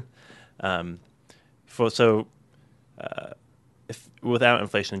 If without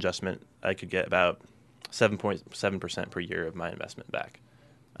inflation adjustment, I could get about 7.7% per year of my investment back.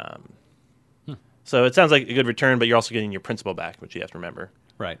 So it sounds like a good return, but you're also getting your principal back, which you have to remember.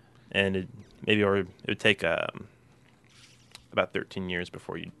 Right. And it would take about 13 years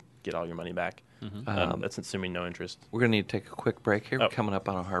before you get all your money back. That's assuming no interest. We're going to need to take a quick break here. We're coming up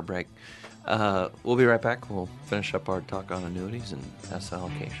on a hard break. We'll be right back. We'll finish up our talk on annuities and asset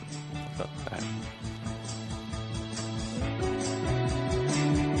allocation. So, all right.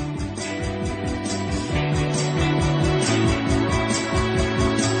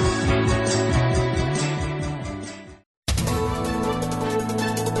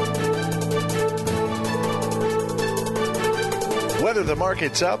 Whether the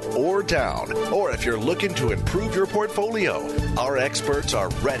market's up or down, or if you're looking to improve your portfolio, our experts are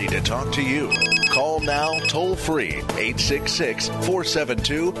ready to talk to you. Call now toll free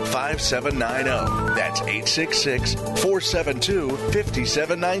 866-472-5790. That's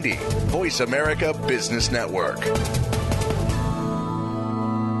 866-472-5790. Voice America Business Network.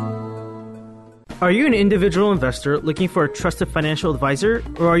 Are you an individual investor looking for a trusted financial advisor,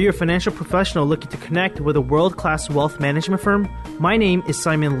 or are you a financial professional looking to connect with a world-class wealth management firm? My name is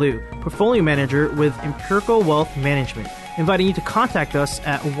Simon Liu, portfolio manager with Empirical Wealth Management, inviting you to contact us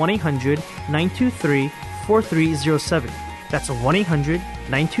at 1-800-923-4307. That's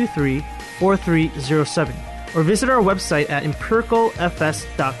 1-800-923-4307. Or visit our website at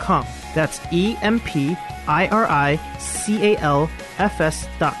empiricalfs.com. That's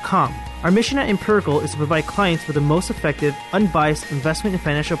EMPIRICALFS.com. Our mission at Empirical is to provide clients with the most effective, unbiased investment and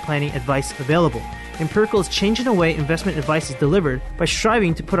financial planning advice available. Empirical is changing the way investment advice is delivered by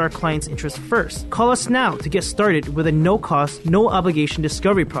striving to put our clients' interests first. Call us now to get started with a no-cost, no-obligation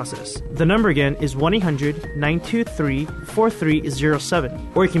discovery process. The number again is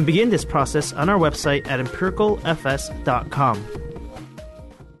 1-800-923-4307. Or you can begin this process on our website at empiricalfs.com.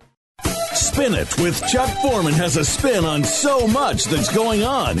 Spin It with Chuck Foreman has a spin on so much that's going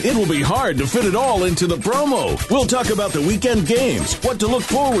on. It will be hard to fit it all into the promo. We'll talk about the weekend games, what to look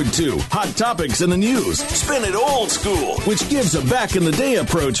forward to, hot topics in the news. Spin It old school, which gives a back-in-the-day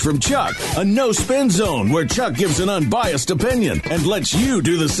approach from Chuck. A no-spin zone where Chuck gives an unbiased opinion and lets you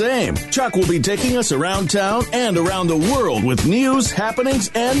do the same. Chuck will be taking us around town and around the world with news, happenings,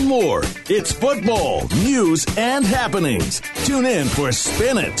 and more. It's football, news, and happenings. Tune in for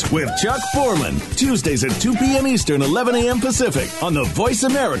Spin It with Chuck Foreman, Tuesdays at 2 p.m. Eastern, 11 a.m. Pacific, on the Voice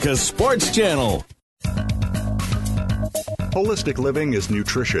America Sports Channel. Holistic living is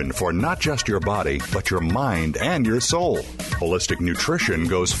nutrition for not just your body, but your mind and your soul. Holistic nutrition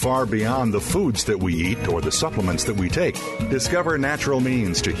goes far beyond the foods that we eat or the supplements that we take. Discover natural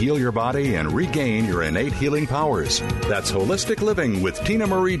means to heal your body and regain your innate healing powers. That's Holistic Living with Tina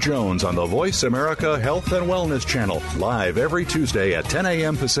Marie Jones on the Voice America Health and Wellness Channel, live every Tuesday at 10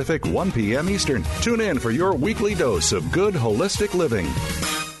 a.m. Pacific, 1 p.m. Eastern. Tune in for your weekly dose of good holistic living.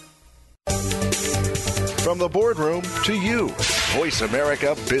 From the boardroom to you, Voice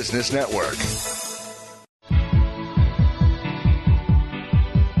America Business Network.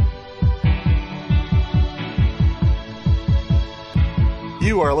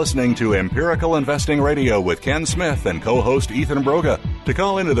 You are listening to Empirical Investing Radio with Ken Smith and co-host Ethan Broga. To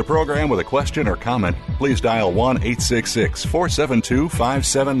call into the program with a question or comment, please dial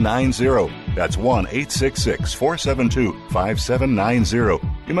 1-866-472-5790. That's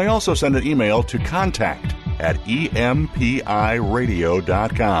 1-866-472-5790. You may also send an email to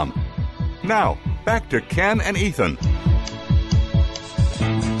contact@empiradio.com. Now, back to Ken and Ethan.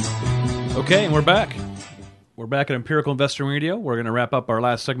 Okay, and we're back. We're back at Empirical Investing Radio. We're going to wrap up our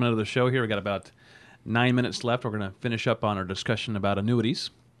last segment of the show here. We got about 9 minutes left. We're going to finish up on our discussion about annuities.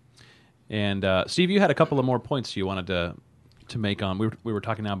 And Steve, you had a couple of more points you wanted to make on. We were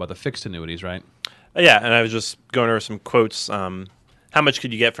talking now about the fixed annuities, right? Yeah, and I was just going over some quotes. How much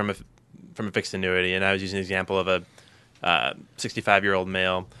could you get from a fixed annuity? And I was using an example of a 65-year-old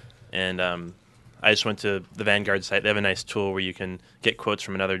male, and I just went to the Vanguard site. They have a nice tool where you can get quotes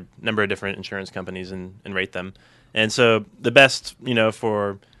from another number of different insurance companies and rate them. And so the best,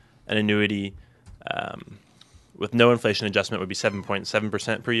 for an annuity with no inflation adjustment would be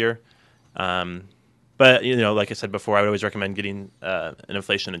 7.7% per year. But, like I said before, I would always recommend getting an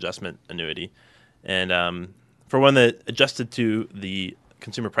inflation adjustment annuity. And for one that adjusted to the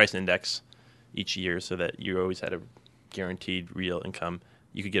consumer price index each year so that you always had a guaranteed real income,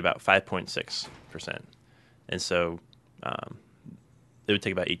 you could get about 5.6%. And so it would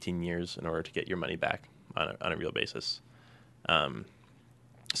take about 18 years in order to get your money back on a real basis. So,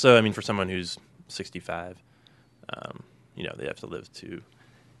 for someone who's 65, they have to live to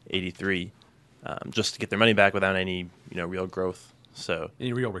 83 just to get their money back without any, real growth. So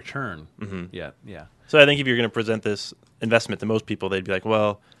Any real return. Mm-hmm. Yeah. So I think if you're going to present this investment to most people, they'd be like,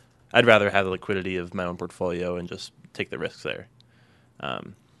 well, I'd rather have the liquidity of my own portfolio and just take the risks there.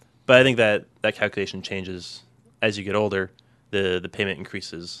 But I think that calculation changes as you get older. The payment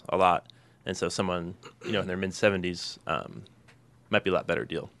increases a lot. And so someone, in their mid-70s might be a lot better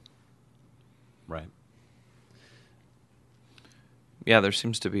deal. Right. Yeah, there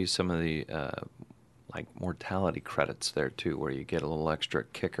seems to be some of the mortality credits there too, where you get a little extra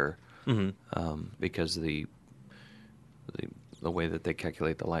kicker because the way that they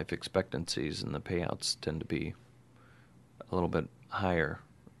calculate the life expectancies and the payouts tend to be a little bit higher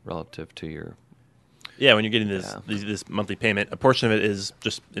relative to your. Yeah, when you're getting this monthly payment, a portion of it is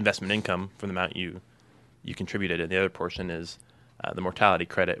just investment income from the amount you contributed, and the other portion is the mortality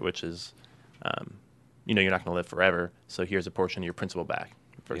credit, which is you're not going to live forever, so here's a portion of your principal back,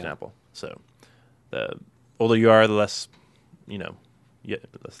 for example. So the older you are, the less the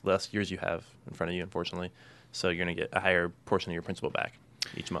less years you have in front of you, unfortunately. So you're going to get a higher portion of your principal back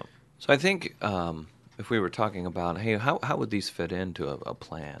each month. So I think if we were talking about, hey, how would these fit into a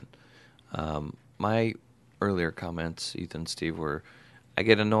plan? My earlier comments, Ethan, Steve, were I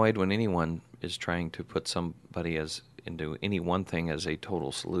get annoyed when anyone is trying to put somebody into any one thing as a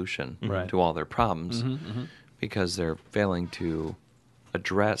total solution Right. to all their problems because they're failing to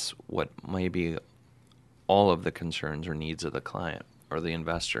address what may be all of the concerns or needs of the client or the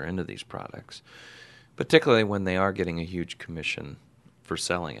investor into these products, particularly when they are getting a huge commission for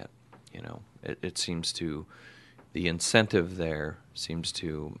selling it. It seems to, the incentive there seems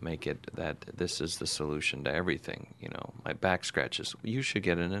to make it that this is the solution to everything. My back scratches. You should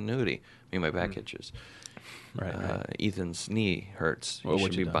get an annuity. My back itches. Right. Ethan's knee hurts. Well, You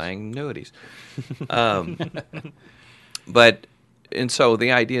which should it be does. buying annuities. And so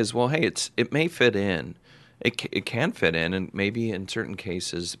the idea is, well, hey, it may fit in. It can fit in, and maybe in certain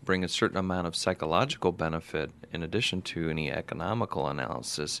cases bring a certain amount of psychological benefit in addition to any economical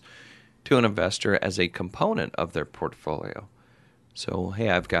analysis to an investor as a component of their portfolio. So, hey,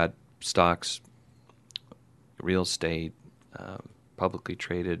 I've got stocks, real estate, publicly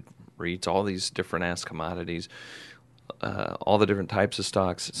traded REITs, all these different ass commodities, all the different types of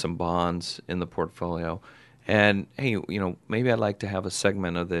stocks, some bonds in the portfolio. And, hey, maybe I'd like to have a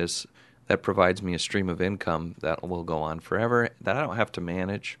segment of this that provides me a stream of income that will go on forever, that I don't have to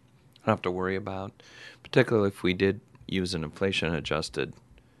manage, I don't have to worry about, particularly if we did use an inflation-adjusted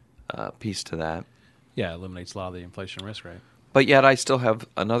piece to that. Yeah, eliminates a lot of the inflation risk, right? But yet I still have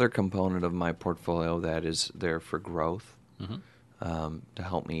another component of my portfolio that is there for growth, to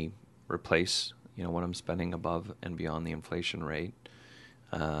help me replace what I'm spending above and beyond the inflation rate,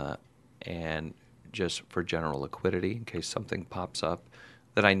 and just for general liquidity in case something pops up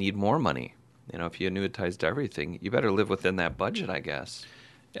that I need more money. If you annuitized everything, you better live within that budget, I guess.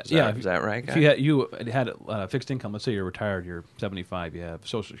 Is that right, guys? If you had fixed income, let's say you're retired, you're 75, you have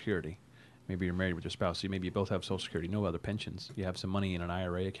Social Security. Maybe you're married with your spouse, so maybe you both have Social Security, no other pensions. You have some money in an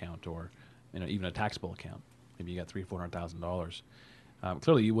IRA account or even a taxable account. Maybe you got $300,000-$400,000.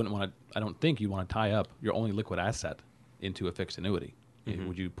 Clearly, you wouldn't want to. I don't think you want to tie up your only liquid asset into a fixed annuity.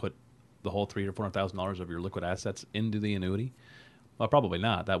 Would you put the whole $300,000 or $400,000 of your liquid assets into the annuity? Well, probably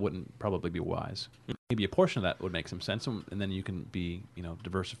not. That wouldn't probably be wise. Maybe a portion of that would make some sense, and then you can be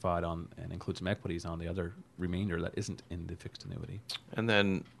diversified on and include some equities on the other remainder that isn't in the fixed annuity. And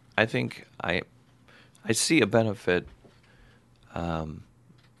then I think I see a benefit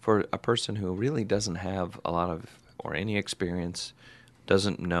for a person who really doesn't have a lot of or any experience,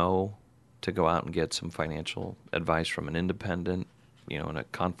 doesn't know to go out and get some financial advice from an independent, in a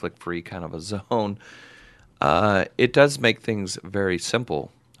conflict-free kind of a zone. It does make things very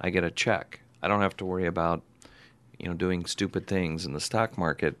simple. I get a check. I don't have to worry about, doing stupid things in the stock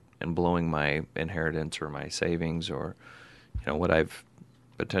market and blowing my inheritance or my savings or, what I've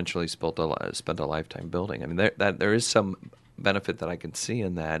potentially spent a lifetime building. I mean, there is some benefit that I can see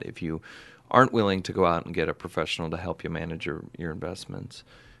in that if you aren't willing to go out and get a professional to help you manage your investments.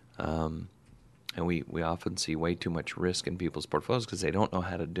 And we often see way too much risk in people's portfolios because they don't know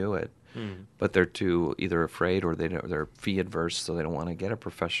how to do it. But they're too either afraid or they're fee adverse, so they don't want to get a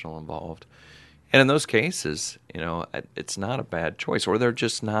professional involved. And in those cases, it's not a bad choice. Or they're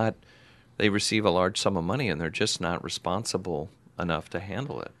just not, they receive a large sum of money and they're just not responsible enough to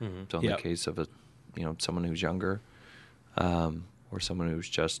handle it. So in the case of someone who's younger, or someone who's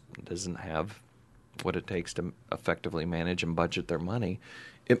just doesn't have what it takes to effectively manage and budget their money,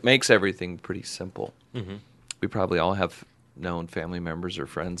 it makes everything pretty simple. We probably all have known family members or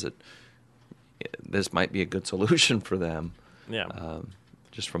friends that this might be a good solution for them.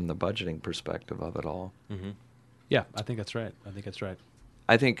 Just from the budgeting perspective of it all. Yeah, I think that's right.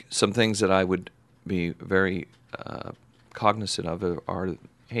 I think some things that I would be very cognizant of are,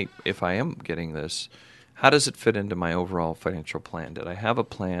 hey, if I am getting this, how does it fit into my overall financial plan? Did I have a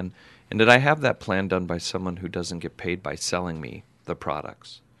plan? And did I have that plan done by someone who doesn't get paid by selling me the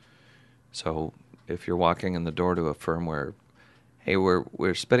products? So if you're walking in the door to a firm where, hey,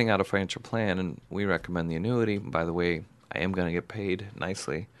 we're spitting out a financial plan and we recommend the annuity, by the way, I am going to get paid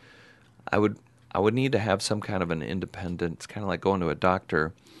nicely, I would need to have some kind of an independent, it's kind of like going to a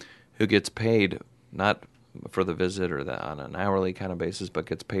doctor who gets paid not for the visit or on an hourly kind of basis, but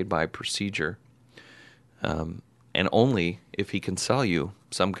gets paid by procedure. And only if he can sell you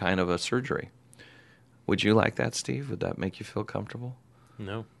some kind of a surgery. Would you like that, Steve? Would that make you feel comfortable?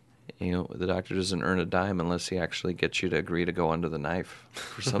 No. The doctor doesn't earn a dime unless he actually gets you to agree to go under the knife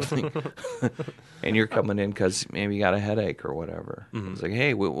for something. And you're coming in because maybe you got a headache or whatever. It's like,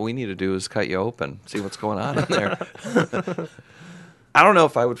 hey, what we need to do is cut you open, see what's going on in there. I don't know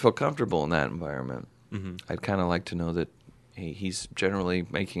if I would feel comfortable in that environment. I'd kind of like to know that he's generally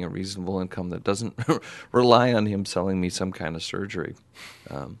making a reasonable income that doesn't rely on him selling me some kind of surgery.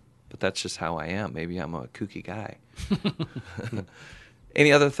 But that's just how I am. Maybe I'm a kooky guy.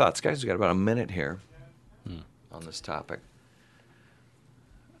 Any other thoughts, guys? We've got about a minute here on this topic.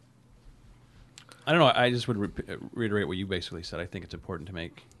 I don't know. I just would reiterate what you basically said. I think it's important to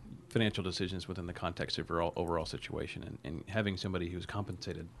make financial decisions within the context of your overall situation, and having somebody who's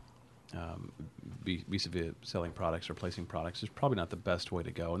compensated vis-a-vis selling products or placing products is probably not the best way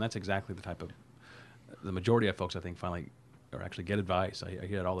to go. And that's exactly the type of the majority of folks I think finally or actually get advice. I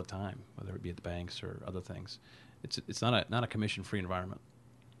hear it all the time, whether it be at the banks or other things. It's not a commission-free environment,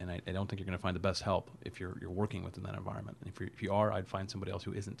 and I don't think you're going to find the best help if you're working within that environment. And if you are, I'd find somebody else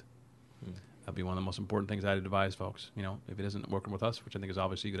who isn't. That'd be one of the most important things I'd advise folks. If it isn't working with us, which I think is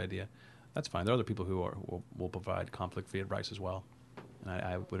obviously a good idea, that's fine. There are other people who will provide conflict-free advice as well, and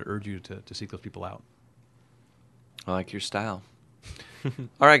I would urge you to seek those people out. I like your style.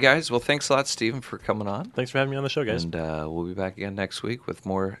 All right, guys. Well, thanks a lot, Stephen, for coming on. Thanks for having me on the show, guys. And we'll be back again next week with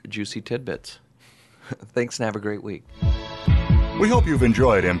more juicy tidbits. Thanks, and have a great week. We hope you've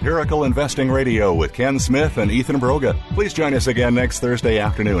enjoyed Empirical Investing Radio with Ken Smith and Ethan Broga. Please join us again next Thursday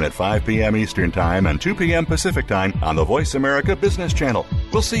afternoon at 5 p.m. Eastern Time and 2 p.m. Pacific Time on the Voice America Business Channel.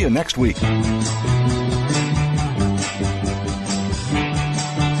 We'll see you next week.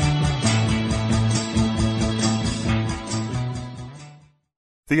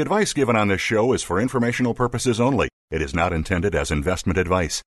 The advice given on this show is for informational purposes only. It is not intended as investment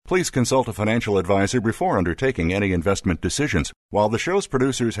advice. Please consult a financial advisor before undertaking any investment decisions. While the show's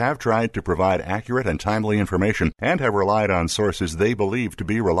producers have tried to provide accurate and timely information and have relied on sources they believe to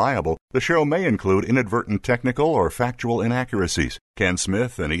be reliable, the show may include inadvertent technical or factual inaccuracies. Ken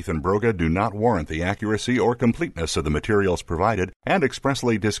Smith and Ethan Broga do not warrant the accuracy or completeness of the materials provided and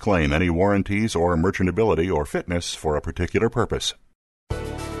expressly disclaim any warranties or merchantability or fitness for a particular purpose.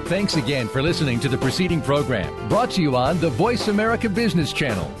 Thanks again for listening to the preceding program, brought to you on the Voice America Business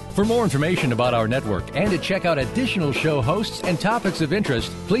Channel. For more information about our network and to check out additional show hosts and topics of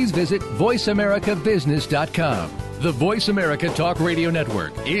interest, please visit voiceamericabusiness.com. The Voice America Talk Radio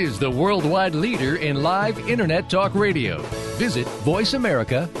Network is the worldwide leader in live Internet talk radio. Visit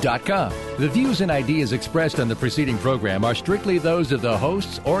voiceamerica.com. The views and ideas expressed on the preceding program are strictly those of the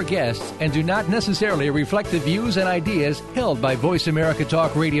hosts or guests and do not necessarily reflect the views and ideas held by Voice America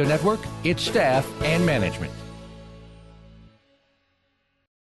Talk Radio Network, its staff, and management.